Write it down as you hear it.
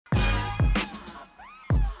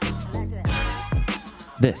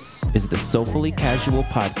This is the Soulfully Casual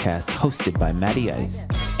podcast hosted by Matty Ice.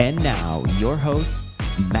 And now, your host,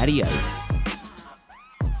 Matty Ice.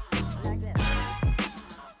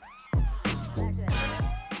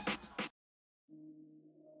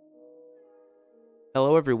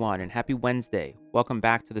 Hello, everyone, and happy Wednesday. Welcome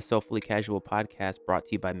back to the Soulfully Casual podcast brought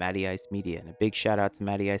to you by Matty Ice Media. And a big shout out to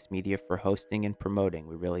Matty Ice Media for hosting and promoting.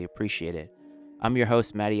 We really appreciate it. I'm your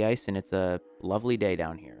host, Matty Ice, and it's a lovely day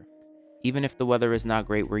down here. Even if the weather is not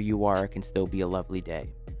great where you are, it can still be a lovely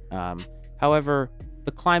day. However,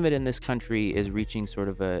 the climate in this country is reaching sort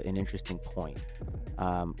of an interesting point.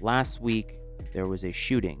 Last week, there was a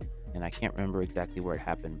shooting, and I can't remember exactly where it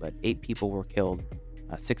happened, but 8 people were killed.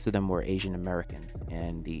 6 of them were Asian Americans,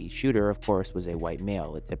 and the shooter, of course, was a white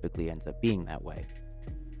male. It typically ends up being that way.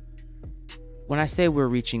 When I say we're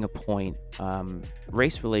reaching a point,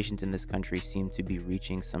 race relations in this country seem to be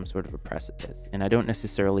reaching some sort of a precipice, and I don't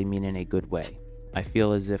necessarily mean in a good way. I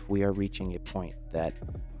feel as if we are reaching a point that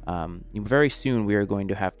very soon we are going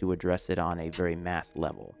to have to address it on a very mass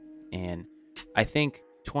level. And I think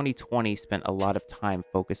 2020 spent a lot of time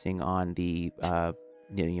focusing on the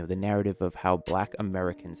narrative of how Black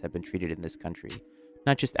Americans have been treated in this country.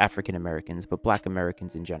 Not just African Americans, but Black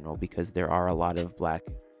Americans in general, because there are a lot of Black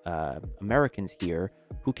Americans here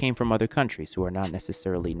who came from other countries who are not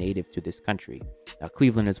necessarily native to this country.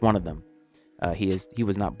 Cleveland is one of them. He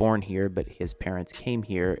was not born here, but his parents came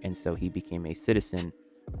here, and so he became a citizen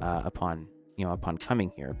upon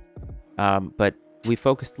coming here. But we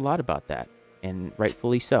focused a lot about that, and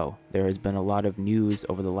rightfully so. There has been a lot of news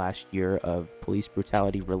over the last year of police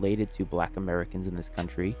brutality related to Black Americans in this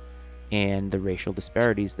country and the racial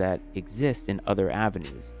disparities that exist in other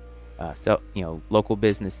avenues. Local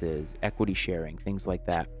businesses, equity sharing, things like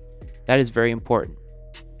that. That is very important.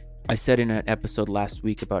 I said in an episode last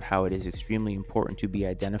week about how it is extremely important to be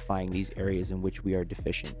identifying these areas in which we are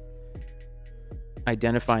deficient.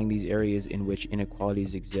 Identifying these areas in which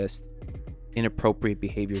inequalities exist, inappropriate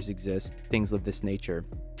behaviors exist, things of this nature.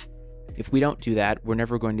 If we don't do that, we're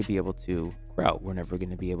never going to be able to grow. We're never going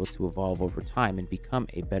to be able to evolve over time and become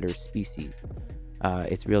a better species.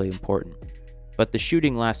 It's really important. But the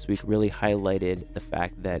shooting last week really highlighted the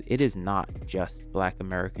fact that it is not just Black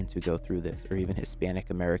Americans who go through this, or even Hispanic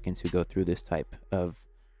Americans who go through this type of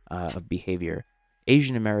behavior.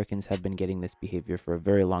 Asian Americans have been getting this behavior for a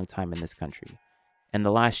very long time in this country. And the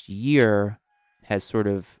last year has sort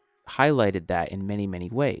of highlighted that in many, many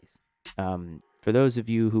ways. For those of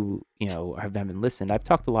you who, haven't listened, I've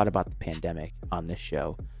talked a lot about the pandemic on this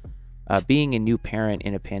show. Being a new parent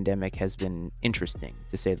in a pandemic has been interesting,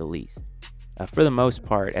 to say the least. For the most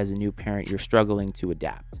part, as a new parent, you're struggling to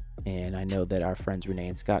adapt. And I know that our friends Renee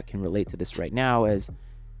and Scott can relate to this right now, as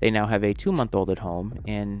they now have a 2-month-old at home,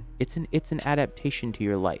 and it's an adaptation to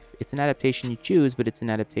your life. It's an adaptation you choose, but it's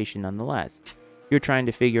an adaptation nonetheless. You're trying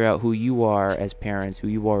to figure out who you are as parents, who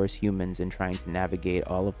you are as humans, and trying to navigate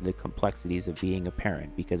all of the complexities of being a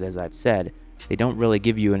parent. Because as I've said, they don't really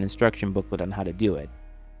give you an instruction booklet on how to do it.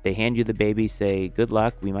 They hand you the baby, say, good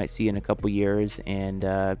luck, we might see you in a couple years, and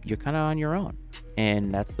you're kind of on your own.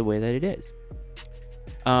 And that's the way that it is.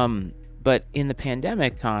 But in the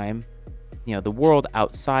pandemic time, the world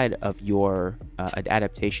outside of your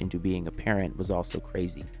adaptation to being a parent was also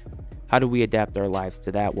crazy. How do we adapt our lives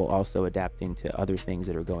to that while also adapting to other things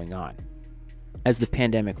that are going on? As the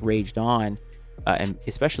pandemic raged on, and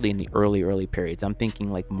especially in the early periods, I'm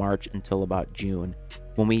thinking like March until about June,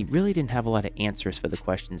 when we really didn't have a lot of answers for the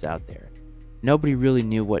questions out there. Nobody really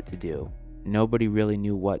knew what to do. Nobody really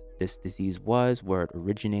knew what this disease was, where it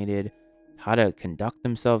originated, how to conduct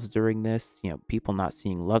themselves during this. People not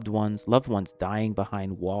seeing loved ones dying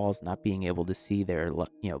behind walls, not being able to see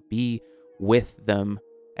be with them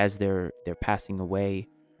as they're passing away,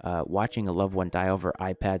 watching a loved one die over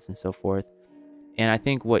iPads and so forth. And I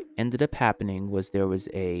think what ended up happening was there was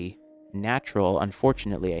a natural,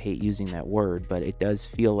 unfortunately, I hate using that word, but it does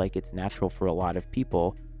feel like it's natural for a lot of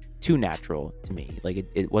people, too natural to me. Like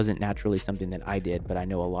it wasn't naturally something that I did, but I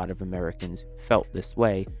know a lot of Americans felt this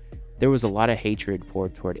way. There was a lot of hatred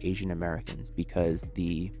poured toward Asian Americans because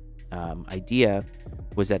the idea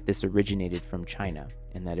was that this originated from China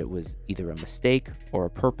and that it was either a mistake or a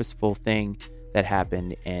purposeful thing that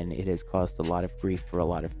happened, and it has caused a lot of grief for a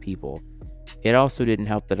lot of people. It also didn't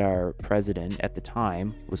help that our president at the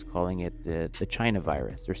time was calling it the China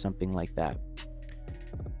virus or something like that.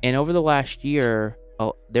 And over the last year,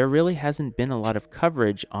 there really hasn't been a lot of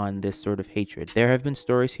coverage on this sort of hatred. There have been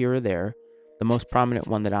stories here or there. The most prominent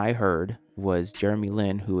one that I heard was Jeremy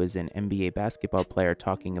Lin, who is an NBA basketball player,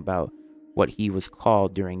 talking about what he was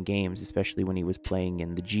called during games, especially when he was playing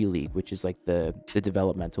in the G League, which is like the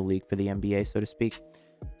developmental league for the NBA, so to speak.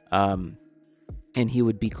 And he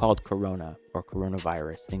would be called Corona or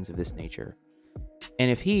coronavirus, things of this nature.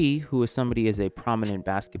 And if he, who is somebody as a prominent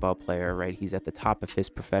basketball player, right, he's at the top of his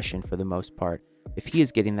profession for the most part, if he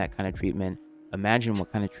is getting that kind of treatment, imagine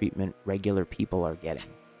what kind of treatment regular people are getting.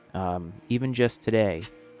 Even just today,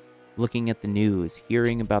 looking at the news,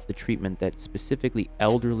 hearing about the treatment that specifically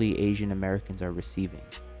elderly Asian Americans are receiving,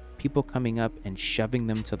 people coming up and shoving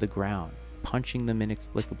them to the ground, punching them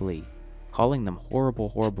inexplicably, calling them horrible,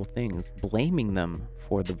 horrible things, blaming them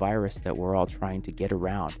for the virus that we're all trying to get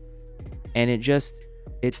around. And it's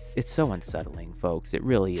so unsettling, folks. It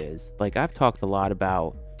really is. Like, I've talked a lot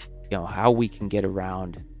about, how we can get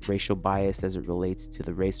around racial bias as it relates to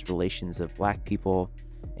the race relations of Black people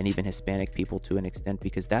and even Hispanic people to an extent,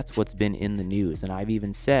 because that's what's been in the news. And I've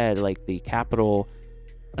even said, like, the Capitol,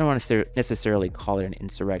 I don't want to necessarily call it an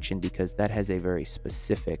insurrection because that has a very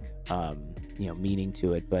specific, meaning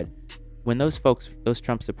to it. But when those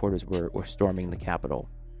Trump supporters were storming the Capitol,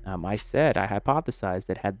 I hypothesized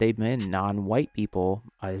that had they been non-white people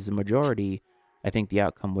as a majority, I think the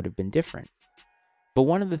outcome would have been different. But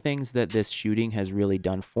one of the things that this shooting has really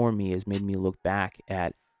done for me is made me look back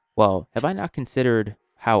at, well, have I not considered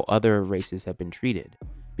how other races have been treated?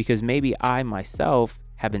 Because maybe I myself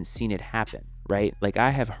haven't seen it happen, right? Like,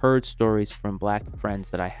 I have heard stories from Black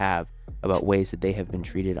friends that I have about ways that they have been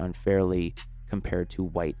treated unfairly compared to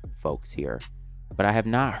white folks here. But I have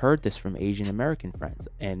not heard this from Asian American friends.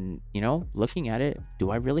 And, looking at it, do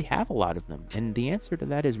I really have a lot of them? And the answer to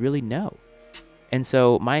that is really no. And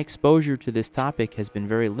so my exposure to this topic has been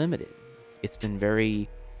very limited. It's been very,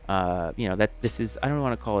 I don't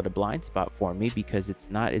want to call it a blind spot for me, because it's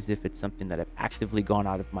not as if it's something that I've actively gone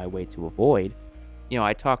out of my way to avoid.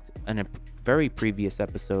 I talked in a very previous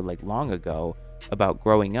episode, like long ago, about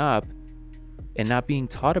growing up and not being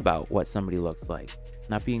taught about what somebody looks like,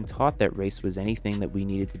 not being taught that race was anything that we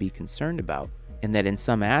needed to be concerned about, and that in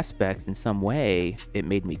some aspects, in some way, it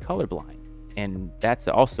made me colorblind. And that's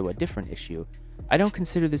also a different issue. I don't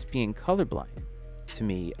consider this being colorblind. To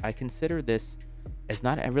me, I consider this as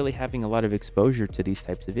not really having a lot of exposure to these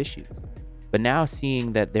types of issues. But now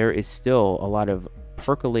seeing that there is still a lot of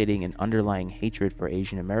percolating and underlying hatred for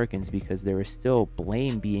Asian Americans because there is still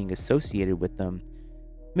blame being associated with them,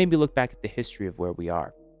 made me look back at the history of where we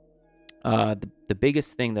are. The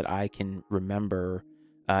biggest thing that I can remember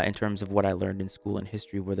in terms of what I learned in school and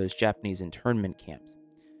history were those Japanese internment camps.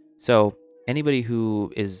 So anybody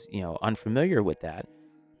who is, unfamiliar with that,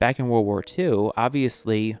 back in World War II,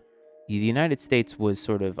 obviously the United States was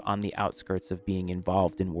sort of on the outskirts of being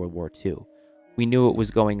involved in World War II. We knew what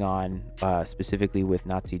was going on, specifically with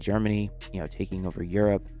Nazi Germany, taking over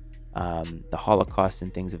Europe, the Holocaust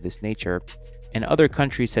and things of this nature. And other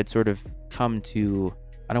countries had sort of come to,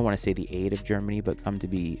 I don't want to say the aid of Germany, but come to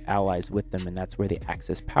be allies with them. And that's where the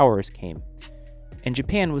Axis powers came. And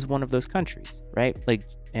Japan was one of those countries, right? Like,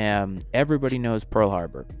 everybody knows Pearl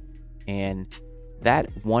Harbor. And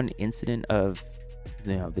that one incident of,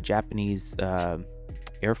 the Japanese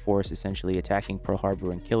Air Force essentially attacking Pearl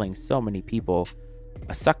Harbor and killing so many people,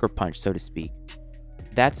 a sucker punch, so to speak,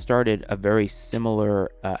 that started a very similar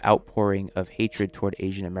outpouring of hatred toward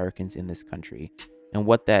Asian Americans in this country. And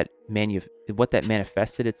what that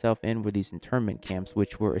manifested itself in were these internment camps,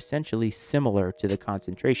 which were essentially similar to the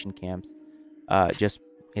concentration camps,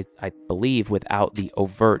 I believe, without the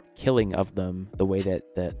overt killing of them the way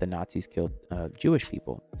that the Nazis killed Jewish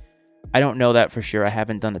people. I don't know that for sure. I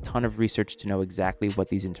haven't done a ton of research to know exactly what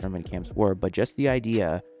these internment camps were, but just the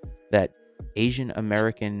idea that Asian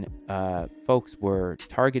American folks were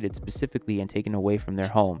targeted specifically and taken away from their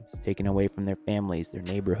homes, taken away from their families, their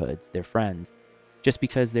neighborhoods, their friends, just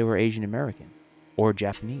because they were Asian American or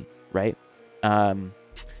Japanese, right?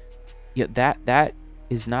 That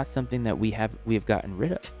is not something that we have gotten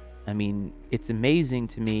rid of. I mean, it's amazing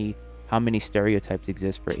to me how many stereotypes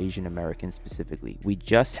exist for Asian Americans specifically. We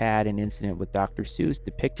just had an incident with Dr. Seuss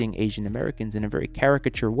depicting Asian Americans in a very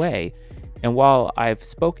caricature way. And while I've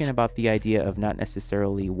spoken about the idea of not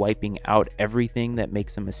necessarily wiping out everything that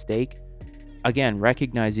makes a mistake, again,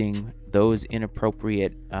 recognizing those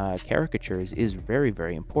inappropriate caricatures is very,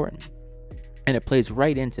 very important. And it plays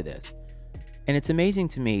right into this. And it's amazing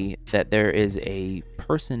to me that there is a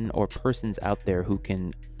person or persons out there who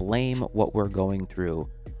can blame what we're going through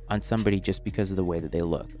on somebody just because of the way that they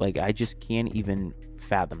look. Like, I just can't even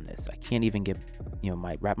fathom this. I can't even get,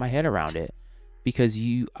 wrap my head around it, because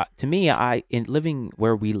to me, in living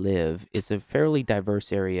where we live, it's a fairly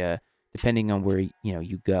diverse area, depending on where,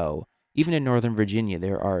 you go. Even in Northern Virginia,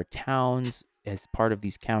 there are towns as part of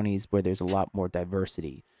these counties where there's a lot more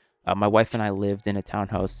diversity. My wife and I lived in a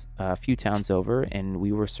townhouse a few towns over, and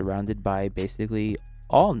we were surrounded by basically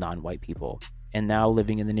all non-white people. And now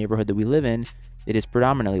living in the neighborhood that we live in, it is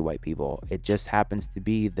predominantly white people. It just happens to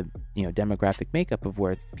be the demographic makeup of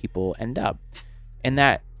where people end up. And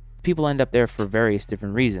that people end up there for various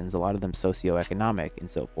different reasons, a lot of them socioeconomic and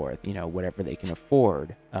so forth, whatever they can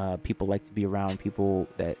afford. People like to be around people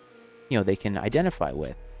that they can identify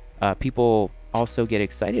with. People also get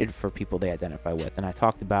excited for people they identify with. And I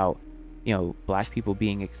talked about black people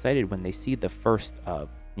being excited when they see the first of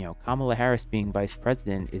Kamala Harris being vice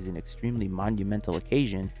president is an extremely monumental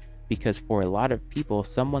occasion, because for a lot of people,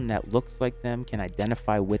 someone that looks like them, can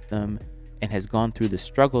identify with them, and has gone through the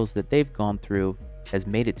struggles that they've gone through, has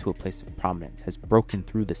made it to a place of prominence, has broken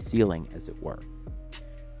through the ceiling, as it were.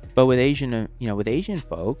 But with Asian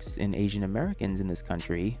folks and Asian Americans in this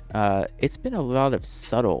country, it's been a lot of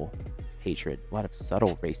subtle hatred, a lot of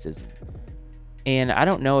subtle racism. And I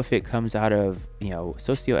don't know if it comes out of,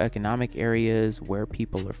 socioeconomic areas, where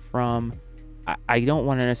people are from. I don't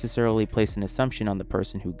want to necessarily place an assumption on the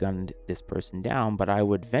person who gunned this person down, but I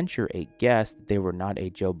would venture a guess that they were not a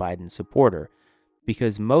Joe Biden supporter,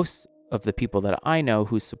 because most of the people that I know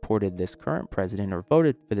who supported this current president or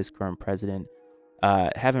voted for this current president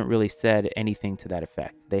haven't really said anything to that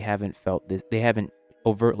effect. They haven't felt this. They haven't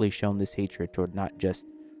overtly shown this hatred toward not just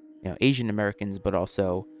Asian Americans, but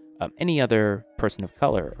also any other person of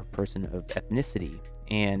color or person of ethnicity.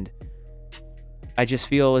 And I just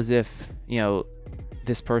feel as if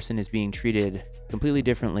this person is being treated completely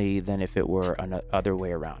differently than if it were another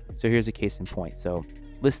way around. So here's a case in point. So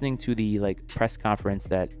listening to the press conference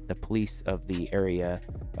that the police of the area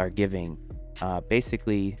are giving,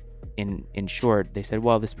 basically in short, they said,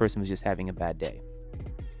 well, this person was just having a bad day.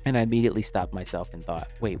 And I immediately stopped myself and thought,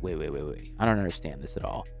 wait. I don't understand this at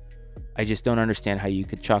all. I just don't understand how you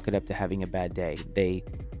could chalk it up to having a bad day. They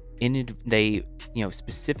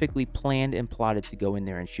specifically planned and plotted to go in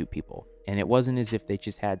there and shoot people. And it wasn't as if they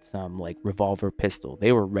just had some revolver pistol.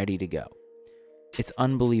 They were ready to go. It's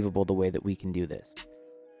unbelievable the way that we can do this.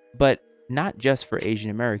 But not just for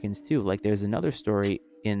Asian Americans too. There's another story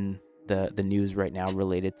in the news right now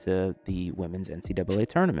related to the women's NCAA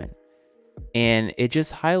tournament. And it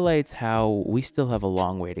just highlights how we still have a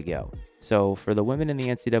long way to go. So for the women in the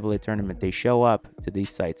NCAA tournament, they show up to these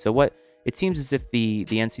sites. So what it seems as if the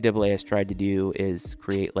NCAA has tried to do is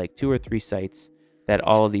create 2 or 3 sites that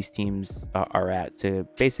all of these teams are at, to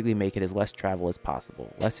basically make it as less travel as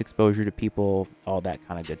possible, less exposure to people, all that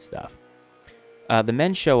kind of good stuff. The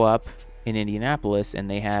men show up in Indianapolis, and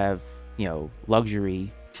they have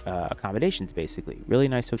luxury accommodations, basically really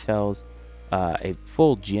nice hotels, a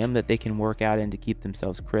full gym that they can work out in to keep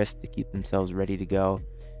themselves crisp, to keep themselves ready to go.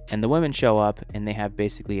 And the women show up, and they have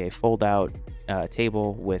basically a fold out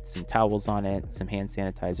table with some towels on it, some hand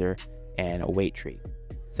sanitizer, and a weight tree.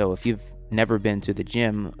 So if you've never been to the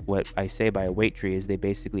gym, what I say by a weight tree is they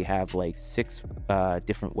basically have 6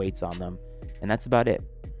 different weights on them, and that's about it.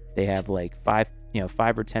 They have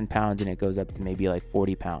 5 or 10 pounds, and it goes up to maybe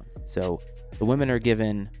 40 pounds. So the women are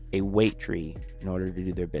given a weight tree in order to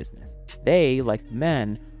do their business. They, like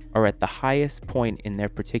men, are at the highest point in their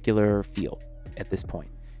particular field at this point.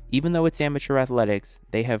 Even though it's amateur athletics,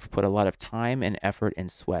 they have put a lot of time and effort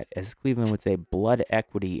and sweat, as Cleveland would say, blood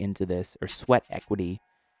equity into this, or sweat equity,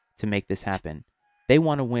 to make this happen. They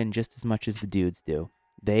want to win just as much as the dudes do.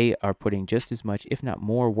 They are putting just as much, if not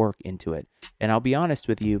more, work into it. And I'll be honest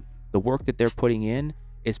with you, the work that they're putting in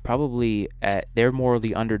is probably they're more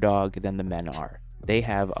the underdog than the men are. They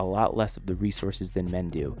have a lot less of the resources than men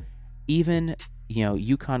do. Even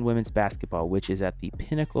UConn women's basketball, which is at the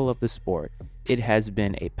pinnacle of the sport, it has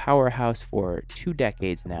been a powerhouse for 2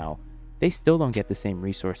 decades now. They still don't get the same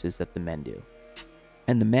resources that the men do.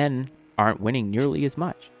 And the men aren't winning nearly as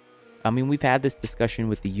much. I mean, we've had this discussion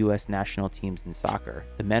with the U.S. national teams in soccer.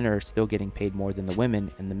 The men are still getting paid more than the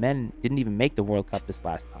women, and the men didn't even make the World Cup this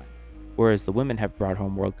last time, whereas the women have brought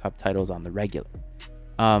home World Cup titles on the regular.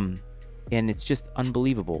 And it's just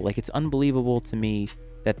unbelievable. It's unbelievable to me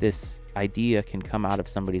that this idea can come out of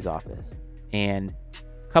somebody's office. And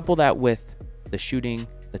couple that with the shooting,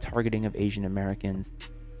 the targeting of Asian Americans.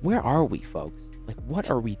 Where are we, folks? What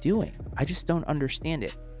are we doing? I just don't understand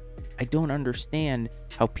it. I don't understand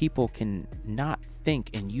how people can not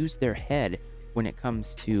think and use their head when it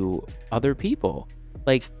comes to other people.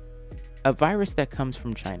 A virus that comes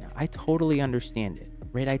from China, I totally understand it,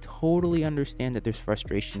 right? I totally understand that there's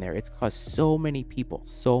frustration there. It's caused so many people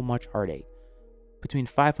so much heartache. Between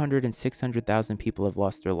 500 and 600,000 people have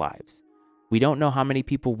lost their lives. We don't know how many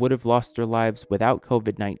people would have lost their lives without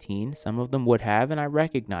COVID-19. Some of them would have, and I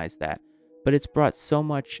recognize that. But it's brought so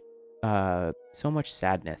much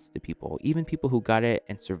sadness to people. Even people who got it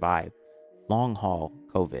and survived long haul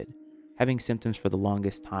COVID having symptoms for the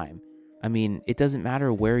longest time. I mean, it doesn't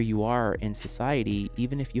matter where you are in society,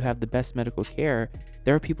 even if you have the best medical care,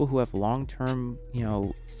 there are people who have long-term,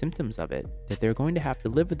 symptoms of it that they're going to have to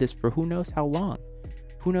live with this for who knows how long.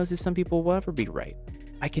 Who knows if some people will ever be right.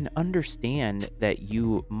 I can understand that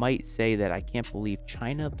you might say that I can't believe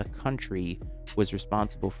China, the country, was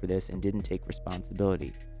responsible for this and didn't take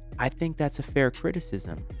responsibility. I think that's a fair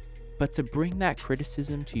criticism. But to bring that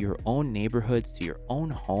criticism to your own neighborhoods, to your own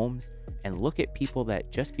homes, and look at people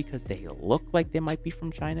that just because they look like they might be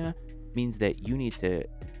from China means that you need to,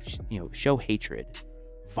 show hatred,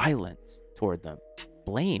 violence toward them,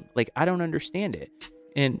 blame. Like, I don't understand it.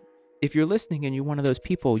 And if you're listening and you're one of those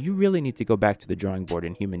people, you really need to go back to the drawing board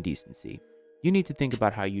in human decency. You need to think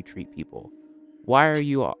about how you treat people. Why are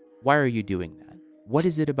you doing that? What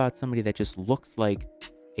is it about somebody that just looks like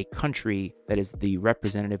a country that is the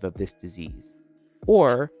representative of this disease?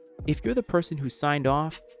 Or if you're the person who signed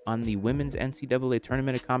off on the women's NCAA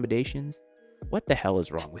tournament accommodations, what the hell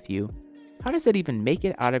is wrong with you? How does that even make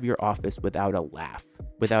it out of your office without a laugh,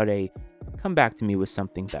 without a come back to me with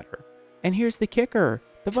something better? And here's the kicker.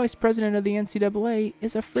 The vice president of the NCAA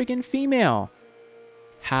is a friggin' female.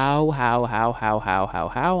 How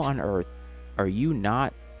on earth are you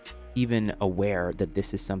not even aware that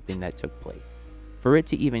this is something that took place? For it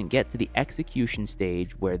to even get to the execution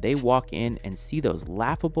stage where they walk in and see those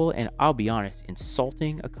laughable and, I'll be honest,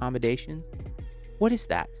 insulting accommodations, what is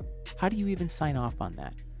that? How do you even sign off on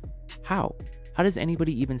that? How? How does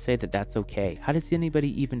anybody even say that that's okay? How does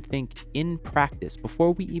anybody even think in practice,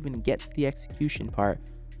 before we even get to the execution part,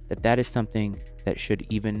 that that is something that should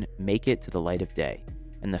even make it to the light of day?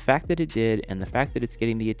 And the fact that it did, and the fact that it's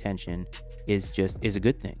getting the attention is a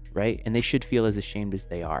good thing, right? And they should feel as ashamed as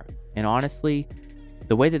they are. And honestly,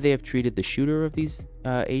 the way that they have treated the shooter of these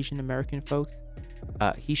Asian American folks,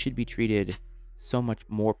 he should be treated so much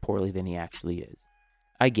more poorly than he actually is.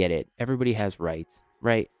 I get it. Everybody has rights,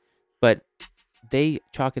 right? But they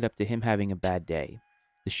chalk it up to him having a bad day.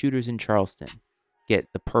 The shooters in Charleston get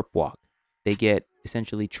the perp walk. They get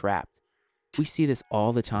essentially trapped. We see this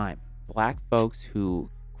all the time. Black folks who,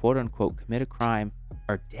 quote unquote, commit a crime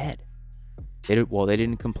are dead. They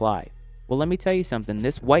didn't comply. Well, let me tell you something.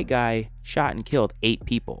 This white guy shot and killed 8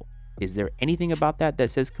 people. Is there anything about that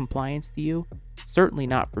says compliance to you? Certainly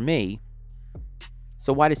not for me.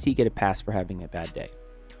 So why does he get a pass for having a bad day?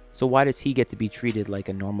 So why does he get to be treated like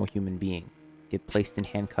a normal human being? Get placed in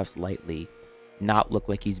handcuffs lightly, not look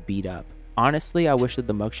like he's beat up. Honestly, I wish that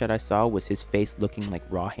the mugshot I saw was his face looking like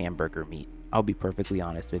raw hamburger meat. I'll be perfectly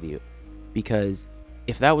honest with you. Because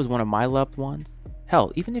if that was one of my loved ones,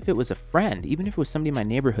 hell, even if it was a friend, even if it was somebody in my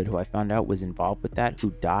neighborhood who I found out was involved with that,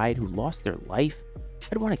 who died, who lost their life,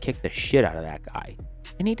 I'd want to kick the shit out of that guy.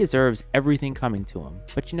 And he deserves everything coming to him.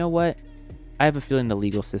 But you know what? I have a feeling the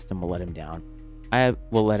legal system will let him down.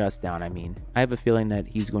 Will let us down, I mean. I have a feeling that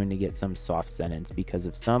he's going to get some soft sentence because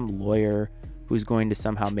of some lawyer who's going to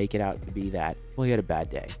somehow make it out to be that, well, he had a bad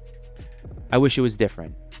day. I wish it was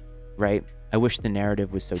different, right? I wish the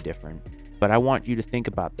narrative was so different. But I want you to think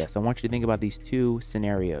about this. I want you to think about these 2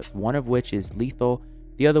 scenarios, one of which is lethal,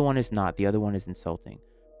 the other one is not, the other one is insulting.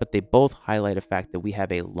 But they both highlight a fact that we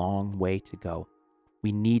have a long way to go.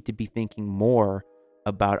 We need to be thinking more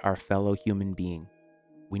about our fellow human being.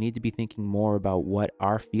 We need to be thinking more about what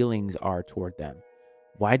our feelings are toward them.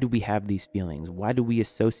 Why do we have these feelings? Why do we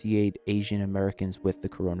associate Asian Americans with the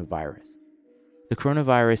coronavirus? The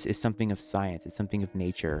coronavirus is something of science. It's something of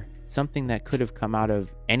nature, something that could have come out of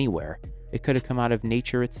anywhere. It could have come out of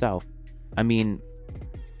nature itself. I mean,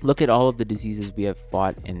 look at all of the diseases we have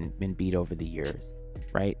fought and been beat over the years,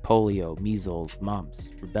 right? Polio, measles,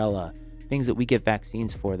 mumps, rubella, things that we get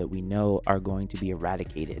vaccines for that we know are going to be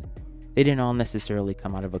eradicated. They didn't all necessarily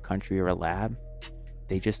come out of a country or a lab.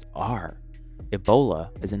 They just are.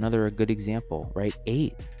 Ebola is another good example, right?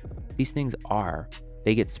 AIDS. These things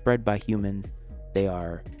they get spread by humans. They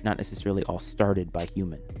are not necessarily all started by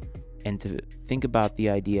humans. And to think about the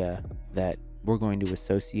idea that we're going to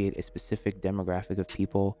associate a specific demographic of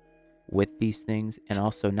people with these things, and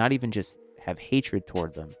also not even just have hatred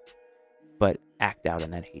toward them, but act out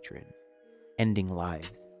on that hatred, ending lives,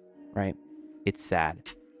 right? It's sad,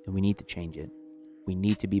 and we need to change it. We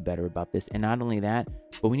need to be better about this. And not only that,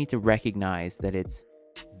 but we need to recognize that it's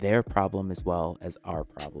their problem as well as our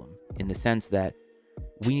problem, in the sense that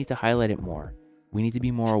we need to highlight it more. We need to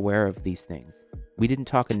be more aware of these things. We didn't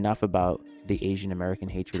talk enough about the Asian American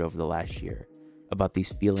hatred over the last year, about these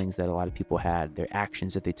feelings that a lot of people had, their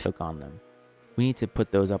actions that they took on them. We need to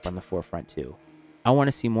put those up on the forefront too. I want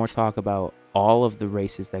to see more talk about all of the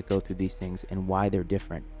races that go through these things and why they're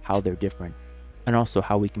different, how they're different, and also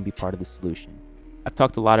how we can be part of the solution. I've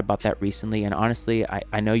talked a lot about that recently, and honestly,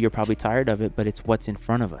 I know you're probably tired of it, but it's what's in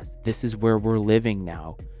front of us. This is where we're living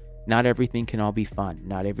now. Not everything can all be fun.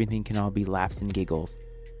 Not everything can all be laughs and giggles.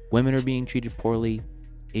 Women are being treated poorly.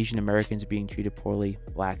 Asian Americans are being treated poorly.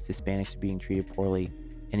 Blacks, Hispanics are being treated poorly.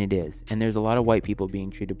 And it is. And there's a lot of white people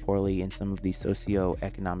being treated poorly in some of these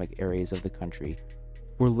socioeconomic areas of the country.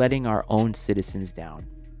 We're letting our own citizens down.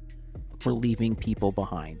 We're leaving people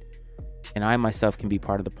behind. And I myself can be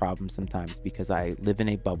part of the problem sometimes because I live in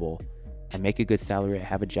a bubble. I make a good salary. I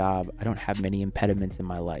have a job. I don't have many impediments in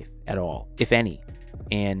my life at all, if any.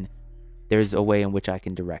 And there's a way in which I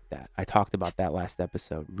can direct that. I talked about that last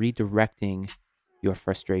episode. Redirecting your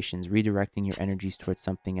frustrations, redirecting your energies towards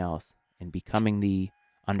something else, and becoming the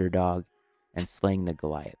underdog and slaying the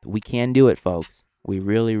Goliath. We can do it, folks. We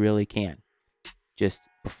really, really can. Just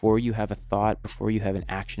before you have a thought, before you have an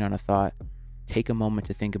action on a thought, take a moment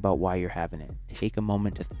to think about why you're having it. Take a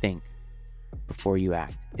moment to think before you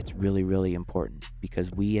act. It's really, really important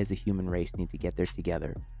because we as a human race need to get there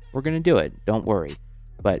together. We're going to do it. Don't worry.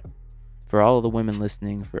 But for all of the women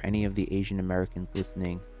listening, for any of the Asian Americans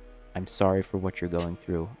listening, I'm sorry for what you're going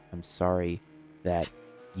through. I'm sorry that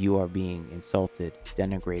you are being insulted,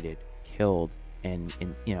 denigrated, killed, and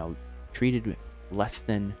treated less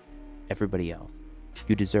than everybody else.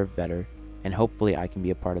 You deserve better, and hopefully I can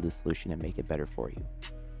be a part of the solution and make it better for you.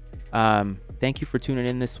 Thank you for tuning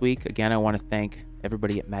in this week. Again, I want to thank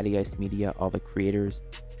everybody at Matty Ice Media, all the creators,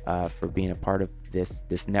 for being a part of this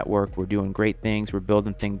network. We're doing great things. We're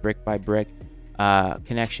building things brick by brick.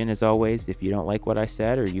 Connection as always. If you don't like what I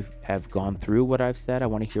said or you have gone through what I've said, I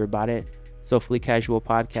want to hear about it. Soulfully Casual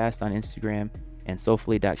Podcast on Instagram and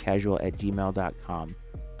soulfully.casual@gmail.com.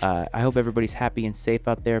 I hope everybody's happy and safe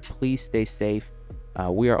out there. Please stay safe.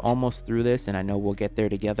 We are almost through this, and I know we'll get there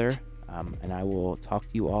together. And I will talk to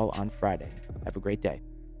you all on Friday. Have a great day.